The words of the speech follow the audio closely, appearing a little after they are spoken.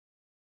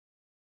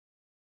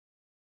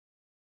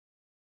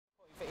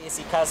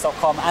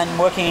icars.com and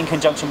working in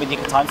conjunction with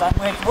Oikotimes. I'm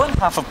with one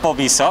half of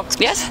Bobby's Socks.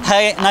 Yes.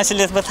 Hi, nice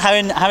Elizabeth.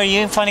 How are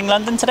you finding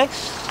London today?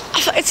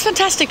 It's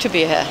fantastic to be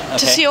here,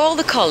 to see all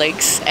the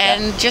colleagues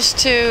and just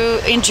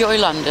to enjoy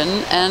London.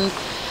 And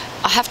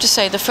I have to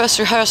say the first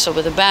rehearsal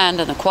with the band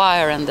and the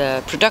choir and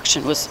the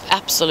production was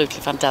absolutely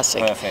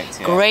fantastic.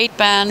 Perfect. Yeah. Great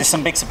band. There's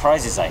some big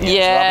surprises I hear.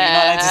 Yeah. Well, but you're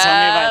not allowed to tell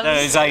me about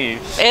those, are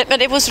you?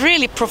 But it was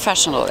really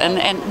professional,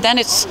 and then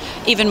it's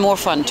even more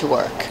fun to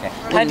work.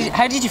 Okay.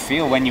 How did you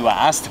feel when you were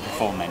asked to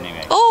perform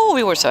anyway? Oh,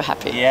 we were so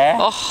happy. Yeah.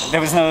 Oh. There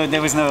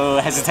was no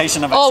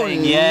hesitation about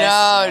saying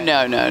yes.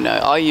 No.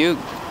 Are you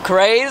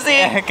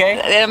crazy?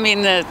 Okay. I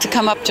mean, to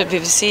come up to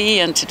BBC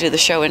and to do the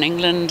show in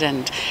England,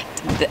 and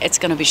it's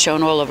going to be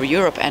shown all over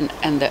Europe. And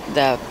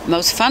the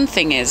most fun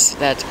thing is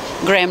that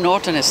Graham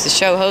Norton is the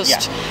show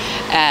host,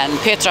 and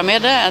Petra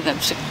Mede, and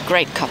it's a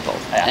great couple.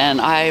 Yeah. And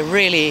I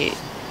really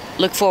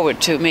look forward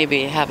to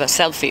maybe have a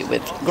selfie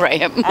with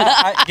Graham.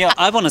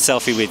 I want a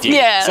selfie with you.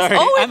 Yeah. Sorry,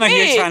 I'm a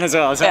huge fan as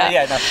well. So,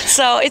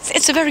 so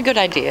it's a very good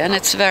idea, and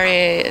it's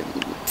very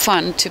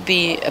fun to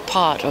be a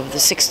part of the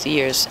 60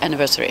 years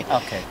anniversary.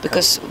 Okay.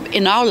 Because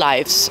in our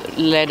lives,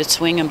 Let It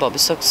Swing and Bobby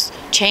Socks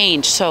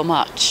changed so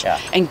much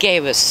and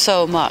gave us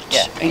so much.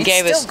 Yeah. And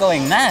it's still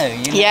going now.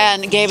 You know,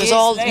 and gave us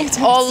all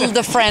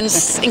the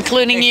friends,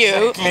 including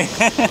you,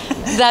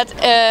 that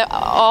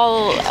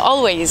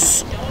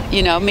always,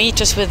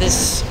 meet us with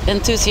this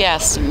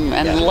enthusiasm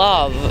and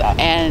love.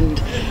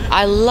 And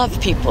I love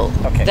people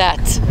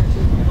that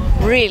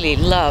really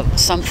love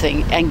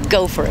something and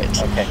go for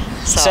it. Okay.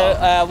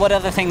 So what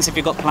other things have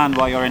you got planned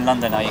while you're in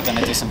London? Are you going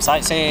to do some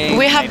sightseeing?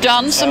 We have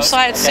done some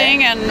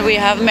sightseeing, and we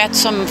have met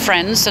some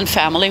friends and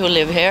family who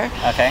live here.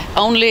 Okay.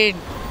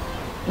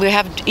 We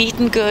have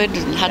eaten good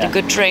and had a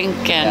good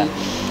drink, and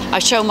I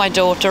show my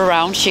daughter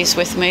around. She's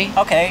with me.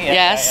 Okay.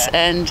 Yes,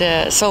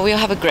 and so we'll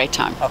have a great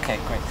time. Okay,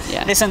 great.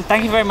 Yeah. Listen,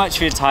 thank you very much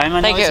for your time.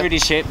 I know it's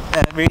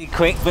really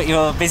quick, but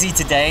you're busy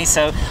today.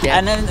 So,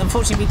 and then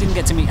unfortunately we didn't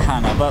get to meet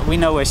Hannah, but we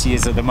know where she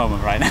is at the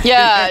moment right now.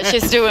 Yeah,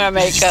 she's doing her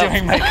makeup. She's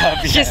doing makeup.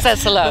 Yeah. She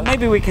says hello. But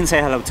maybe we can say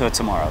hello to her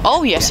tomorrow.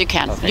 Oh yes, you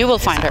can. Okay. You will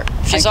find her.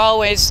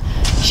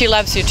 She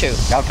loves you too.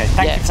 Okay,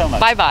 thank you so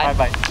much. Bye bye.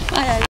 Bye bye. Bye.